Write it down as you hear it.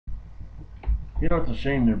You know, it's a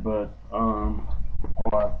shame there, but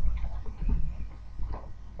what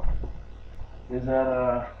is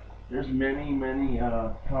that? There's many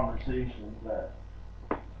conversations that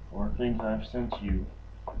or things I've sent you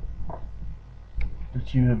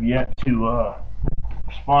that you have yet to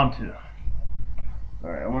respond to. All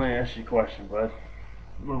right, I want to ask you a question, bud.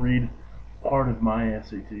 I'm gonna read part of my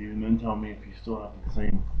essay to you, and then tell me if you still have the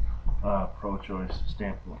same pro-choice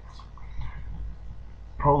standpoints.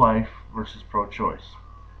 Pro-life versus pro-choice.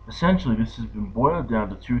 Essentially, this has been boiled down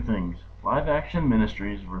to two things: live-action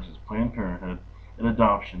ministries versus Planned Parenthood, and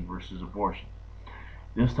adoption versus abortion.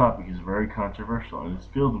 This topic is very controversial and is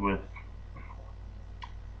filled with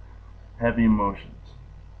heavy emotions.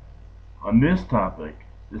 On this topic,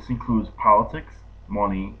 this includes politics,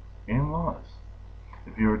 money, and laws.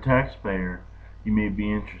 If you're a taxpayer, you may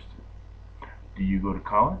be interested. Do you go to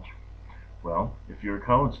college? Well, if you're a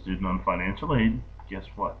college student on financial aid, guess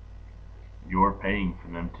what? You're paying for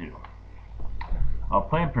them too.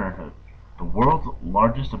 Planned Parenthood, the world's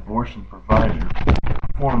largest abortion provider,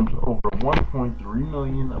 performs over 1.3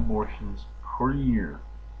 million abortions per year.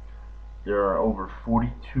 There are over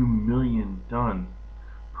 42 million done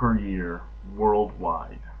per year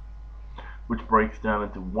worldwide, which breaks down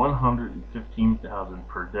into 115,000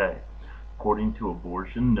 per day, according to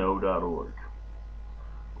abortionno.org.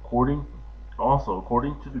 According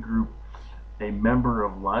according to the group a member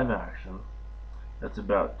of Live Action, that's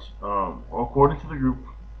about according to the group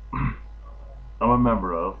I'm a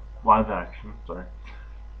member of Live Action, sorry,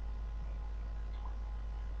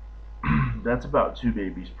 that's about 2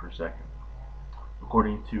 babies per second.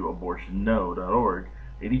 According to abortionno.org,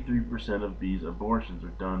 83% of these abortions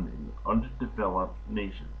are done in underdeveloped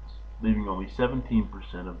nations, leaving only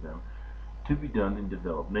 17% of them to be done in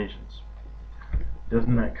developed nations.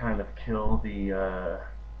 Doesn't that kind of kill the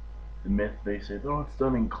myth they say, oh, it's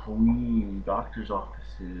done in clean doctor's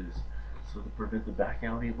offices, so to prevent the back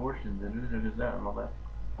alley abortions and all that?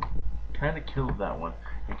 Kind of kills that one,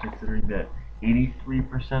 and considering that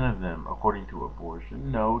 83% of them, according to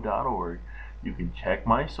abortionno.org, you can check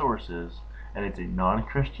my sources, and it's a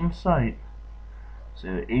non-Christian site, say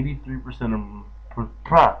that 83%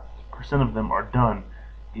 of them are done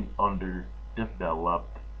in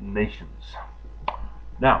underdeveloped nations.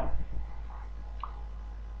 Now,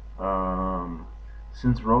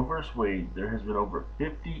 since Roe vs. Wade, there has been over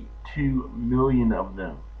 52 million of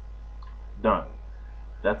them done.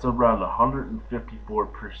 That's around 154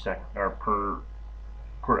 per second or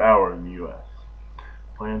per hour in the U.S.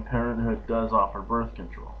 Planned Parenthood does offer birth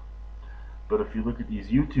control, but if you look at these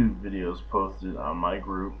YouTube videos posted on my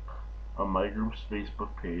group's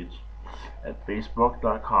Facebook page at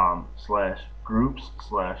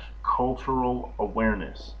facebook.com/groups/cultural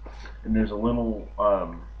awareness, and there's a little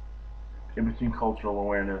in between cultural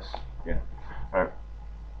awareness, yeah, alright,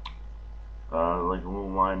 like a little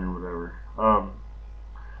line or whatever.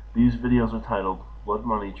 These videos are titled Blood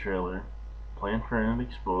Money Trailer, Planned Parenthood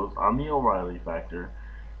Exposed, on the O'Reilly Factor,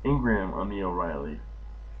 Ingram on the O'Reilly,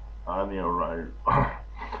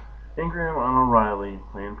 Ingram on O'Reilly,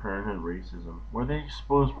 Planned Parenthood Racism, where they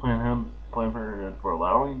expose Planned Parenthood for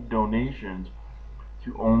allowing donations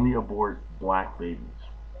to only abort black babies.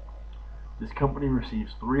 This company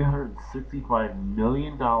receives $365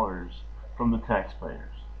 million from the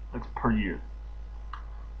taxpayers. That's per year.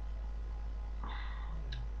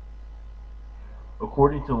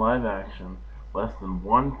 According to Live Action, less than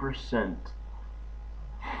 1%.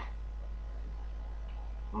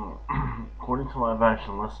 According to Live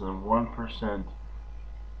Action, less than 1%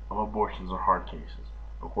 of abortions are hard cases.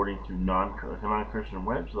 According to non-Christian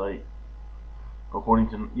website,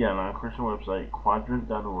 non-Christian website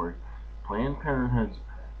Quadrant.org, Planned Parenthood's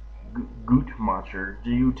Guttmacher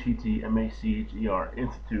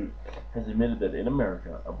Institute has admitted that in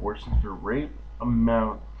America, abortions for rape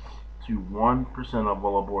amount to 1% of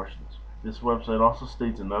all abortions. This website also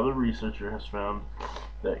states another researcher has found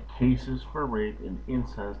that cases for rape and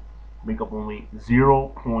incest make up only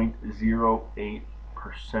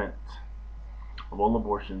 0.08% of all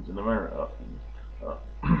abortions in America.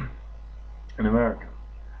 In America,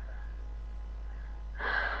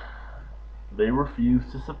 they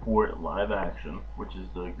refuse to support Live Action, which is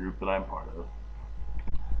the group that I'm part of,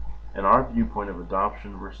 and our viewpoint of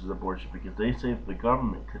adoption versus abortion, because they say that the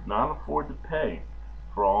government could not afford to pay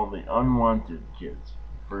for all the unwanted kids.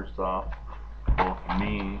 First off, both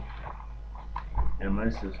me and my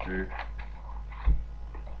sister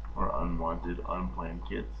are unwanted, unplanned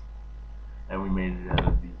kids, and we made it out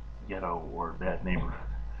of the ghetto or bad neighborhood.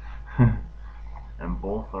 And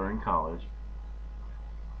both are in college.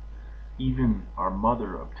 Even our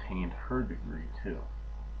mother obtained her degree too.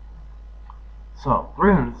 So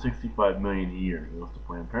 365 million a year goes to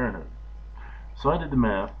Planned Parenthood. So I did the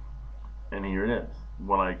math, and here it is,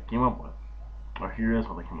 what I came up with. Or here is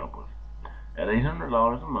what I came up with. At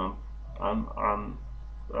 $800 a month on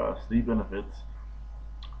state benefits,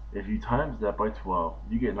 if you times that by 12,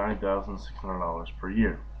 you get $9,600 per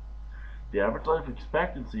year. The average life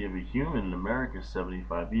expectancy of a human in America is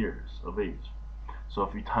 75 years of age. So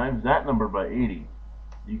if you times that number by 80,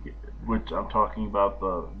 you get, which I'm talking about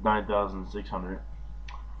the 9,600,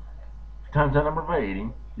 times that number by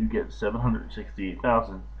 80, you get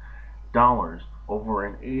 $768,000 over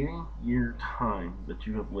an 80-year time that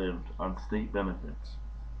you have lived on state benefits,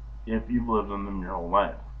 if you've lived on them your whole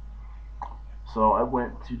life. So I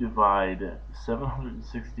went to divide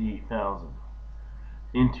 768,000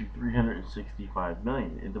 into 365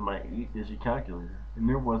 million into my 8-digit calculator, and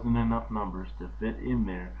there wasn't enough numbers to fit in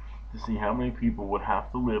there to see how many people would have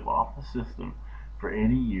to live off the system for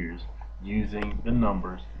 80 years using the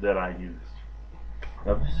numbers that I used.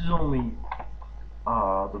 Now this is only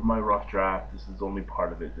my rough draft. This is only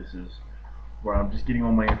part of it. This is where I'm just getting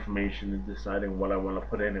all my information and deciding what I want to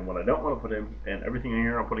put in and what I don't want to put in, and everything I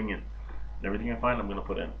hear I'm putting in. Everything I find I'm going to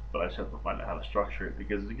put in, but I just have to find out how to structure it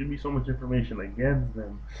because there's going to be so much information against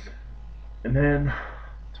them. And then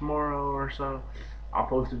tomorrow or so, I'll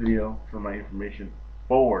post a video for my information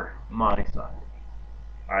for my side.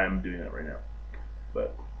 I am doing that right now.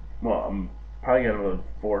 But, well, I'm probably got about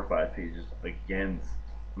 4 or 5 pages against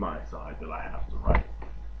my side that I have to write.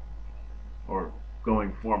 Or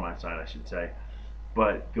going for my side, I should say.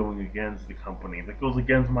 But going against the company that goes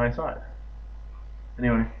against my side.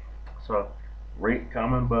 Anyway, so rate,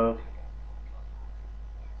 comment above.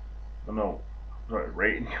 Oh, no, sorry,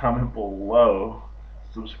 rate and comment below.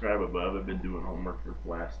 Subscribe above. I've been doing homework for the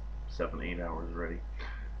last 7, 8 hours already.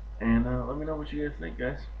 And let me know what you guys think,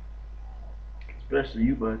 guys. Especially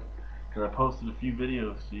you, bud. Because I posted a few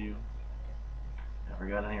videos to you. Never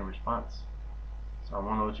got any response. So I want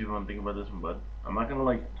to know what you want to think about this one, bud. I'm not going to,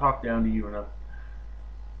 like, talk down to you or nothing.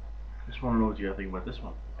 Just want to know what you guys think about this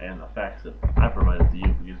one. And the facts that I provided to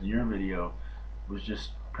you. Because your video was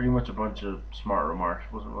just pretty much a bunch of smart remarks.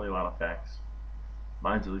 Wasn't really a lot of facts.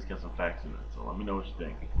 Mine's at least got some facts in it. So let me know what you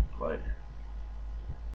think. Later.